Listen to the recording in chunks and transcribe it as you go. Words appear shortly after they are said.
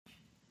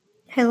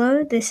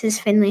Hello, this is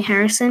Finley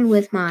Harrison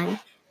with my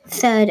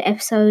third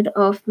episode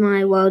of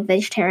my World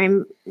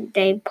Vegetarian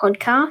Day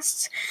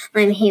podcast.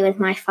 I'm here with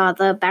my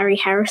father, Barry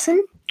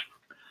Harrison.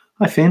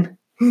 Hi, Finn.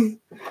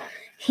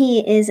 He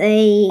is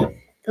a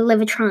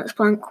liver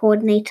transplant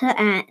coordinator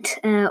at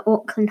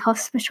Auckland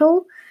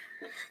Hospital.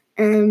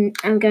 I'm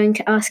going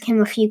to ask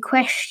him a few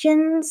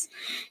questions,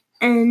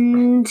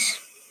 and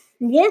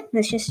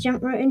let's just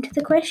jump right into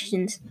the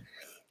questions.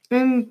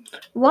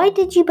 Why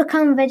did you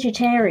become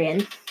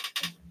vegetarian?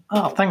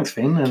 Oh, thanks,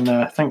 Finn,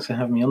 and thanks for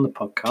having me on the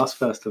podcast,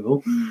 first of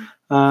all.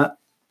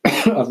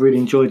 I've really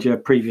enjoyed your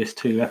previous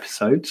two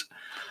episodes.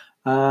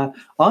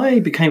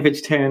 I became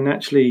vegetarian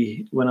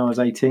actually when I was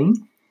 18.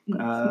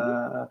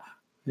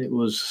 It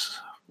was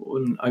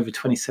over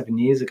 27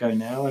 years ago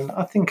now, and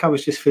I think I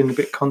was just feeling a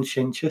bit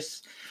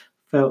conscientious.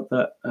 Felt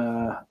that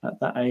at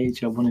that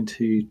age I wanted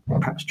to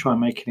perhaps try and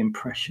make an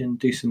impression,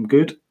 do some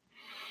good.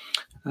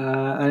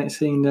 And it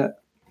seemed that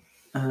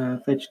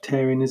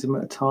vegetarianism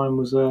at the time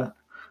was a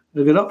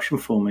good option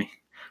for me.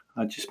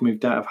 I just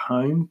moved out of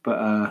home,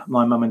 but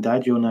my mum and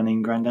dad, your nanny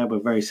and granddad,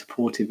 were very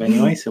supportive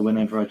anyway. So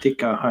whenever I did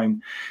go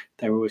home,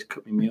 they would always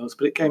cook me meals.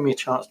 But it gave me a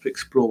chance to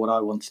explore what I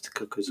wanted to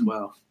cook as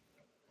well.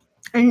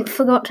 And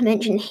forgot to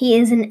mention, he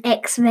is an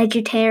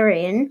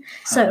ex-vegetarian.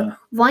 So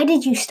why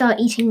did you start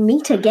eating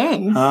meat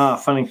again?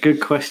 Funny,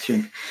 good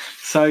question.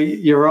 So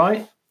you're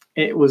right.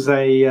 It was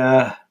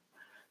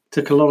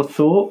took a lot of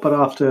thought, but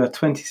after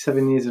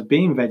 27 years of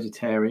being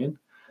vegetarian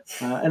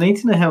and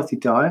eating a healthy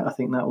diet, I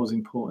think that was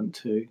important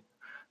too.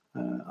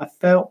 I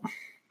felt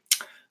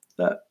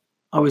that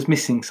I was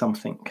missing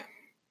something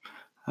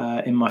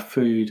in my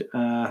food,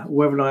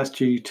 whether that's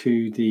due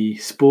to the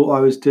sport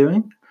I was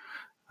doing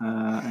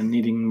and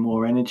needing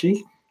more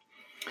energy,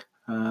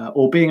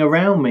 or being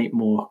around meat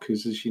more,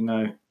 because as you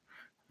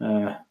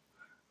know,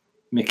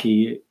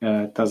 Mickey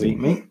does eat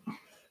meat.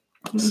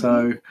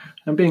 So,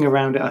 and being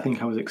around it, I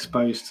think I was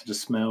exposed to the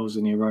smells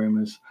and the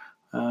aromas,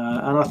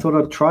 and I thought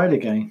I'd try it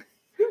again.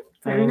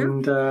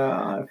 And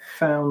I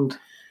found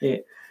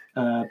it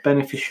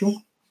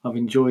beneficial. I've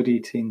enjoyed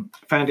eating,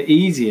 found it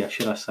easier,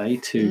 should I say,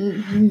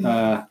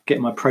 to get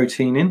my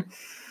protein in.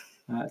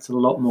 It's a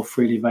lot more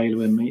freely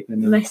available in meat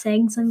than less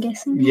eggs, I'm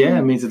guessing. Yeah,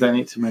 it means I don't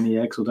eat too many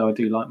eggs, although I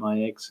do like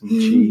my eggs and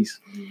cheese.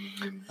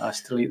 I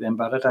still eat them,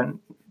 but I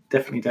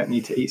definitely don't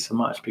need to eat so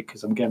much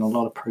because I'm getting a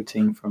lot of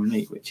protein from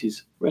meat, which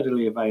is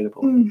readily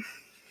available. And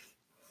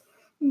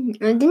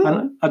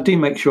I do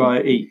make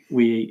sure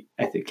we eat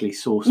ethically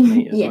sourced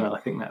meat as well. I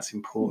think that's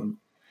important.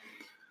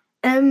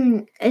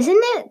 Isn't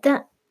it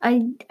that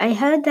I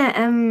heard that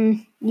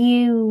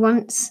you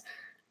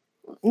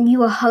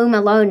were home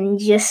alone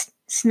and you just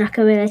snuck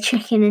a bit of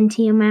chicken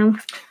into your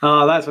mouth?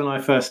 Oh, that's when I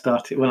first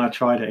started, when I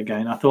tried it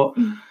again. I thought,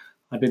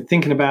 I'd been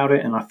thinking about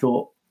it and I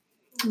thought,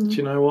 do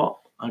you know what?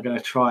 I'm going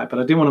to try it. But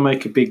I didn't want to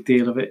make a big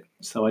deal of it.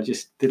 So I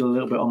just did a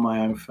little bit on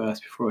my own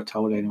first before I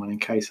told anyone in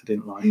case I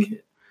didn't like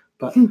it.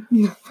 But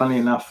funny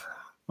enough,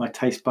 my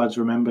taste buds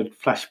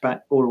flashed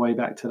back all the way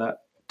back to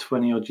that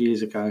 20 odd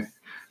years ago.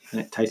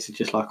 And it tasted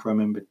just like I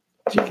remembered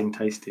chicken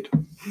tasted,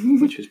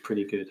 which was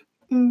pretty good.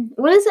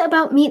 What is it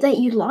about meat that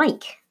you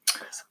like?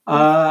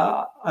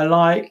 I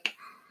like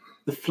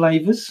the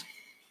flavours,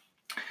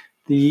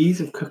 the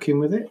ease of cooking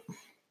with it.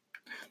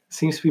 It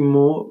seems to be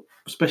more,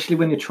 especially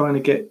when you're trying to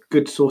get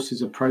good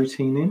sources of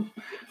protein in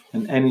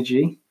and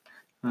energy.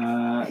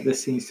 There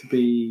seems to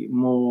be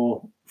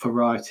more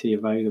variety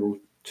available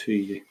to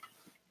you.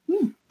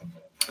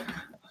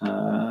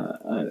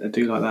 I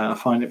do like that. I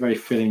find it very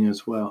filling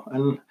as well.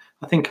 And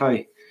I think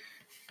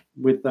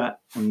with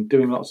that and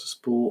doing lots of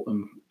sport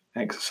and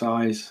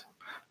exercise,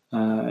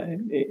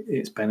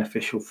 it's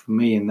beneficial for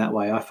me in that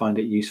way. I find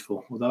it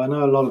useful. Although I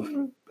know a lot of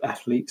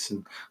athletes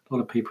and a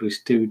lot of people who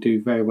still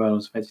do very well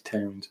as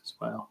vegetarians as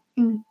well.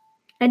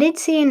 I did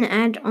see an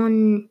ad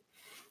on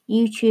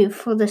YouTube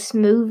for this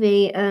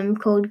movie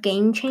called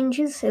Game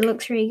Changers. It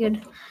looks really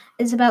good.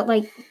 It's about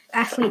like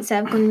athletes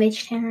that have gone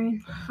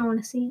vegetarian. I want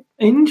to see it.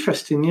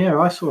 Interesting, yeah.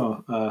 I saw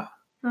a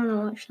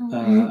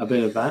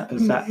bit of that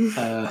as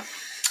that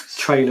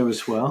trailer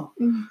as well.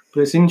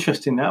 But it's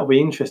interesting. That'll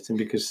be interesting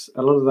because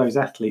a lot of those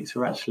athletes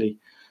are actually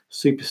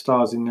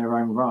superstars in their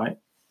own right,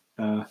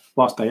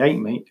 whilst they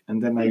ate meat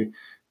and then they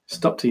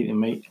stopped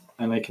eating meat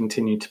and they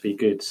continue to be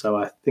good. So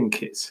I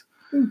think it's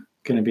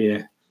going to be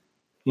a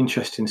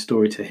interesting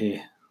story to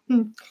hear.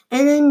 And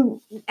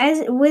then,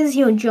 as with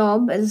your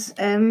job, as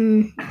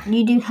do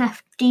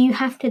you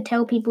have to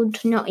tell people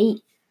to not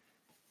eat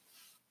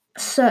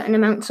certain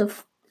amounts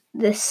of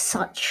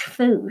such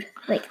food,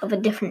 like of a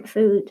different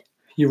food?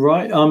 You're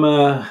right. I'm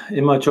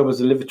in my job as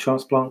a liver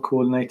transplant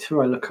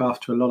coordinator. I look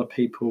after a lot of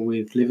people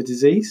with liver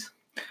disease,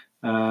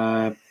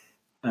 and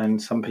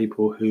some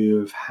people who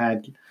have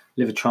had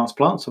liver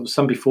transplants, or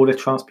some before their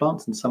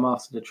transplants and some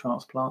after the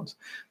transplants.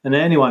 And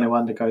anyone who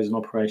undergoes an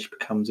operation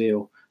becomes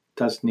ill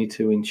does need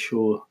to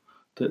ensure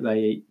that they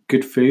eat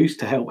good foods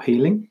to help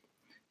healing.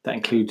 That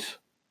includes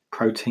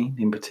protein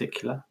in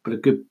particular, but a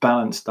good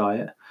balanced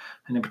diet,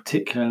 and in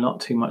particular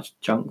not too much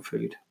junk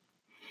food.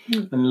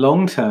 And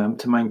long term,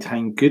 to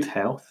maintain good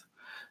health,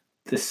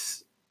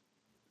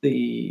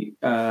 the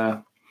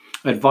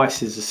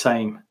advice is the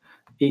same.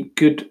 Eat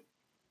good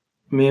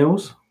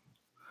meals,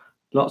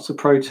 lots of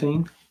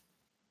protein,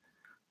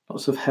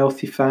 lots of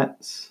healthy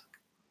fats,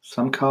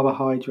 some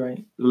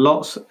carbohydrate,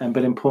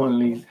 but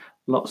importantly,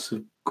 lots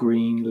of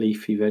green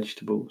leafy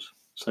vegetables.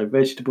 So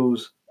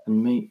vegetables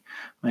and meat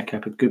make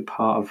up a good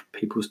part of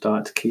people's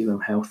diet to keep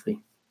them healthy.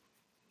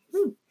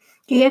 Do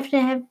you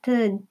have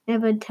to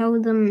ever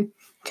tell them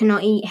to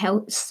not eat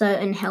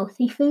certain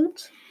healthy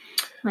foods,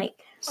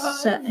 like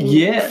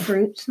certain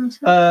fruits and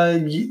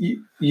stuff?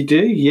 You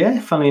do, yeah.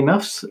 Funnily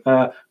enough,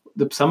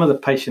 some of the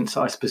patients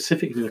I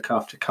specifically look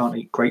after can't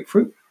eat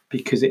grapefruit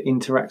because it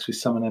interacts with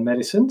some of their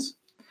medicines.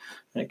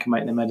 It can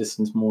make their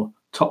medicines more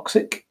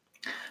toxic.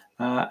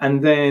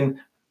 And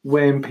then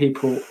when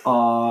people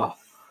are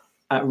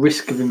at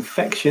risk of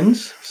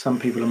infections, some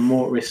people are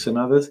more at risk than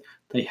others,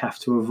 they have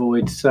to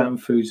avoid certain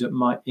foods that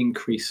might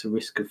increase the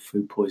risk of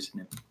food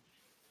poisoning.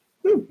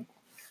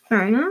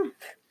 Fair enough.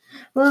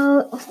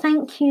 Well,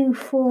 thank you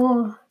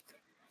for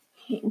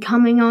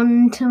coming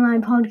on to my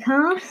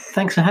podcast.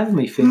 Thanks for having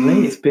me,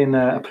 Finley. It's been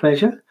a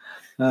pleasure.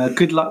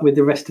 Good luck with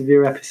the rest of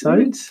your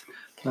episodes.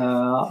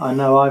 I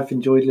know I've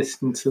enjoyed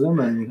listening to them,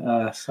 and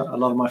a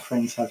lot of my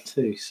friends have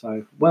too.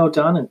 So well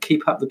done, and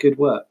keep up the good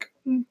work.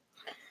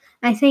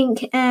 I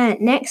think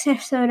next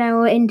episode I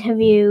will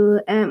interview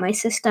my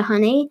sister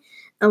Honey.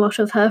 A lot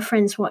of her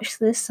friends watch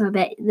this, so I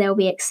bet they'll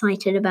be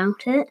excited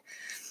about it.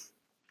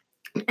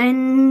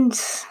 And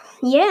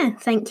yeah,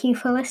 thank you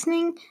for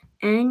listening,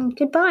 and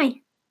goodbye.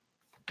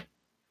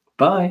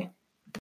 Bye.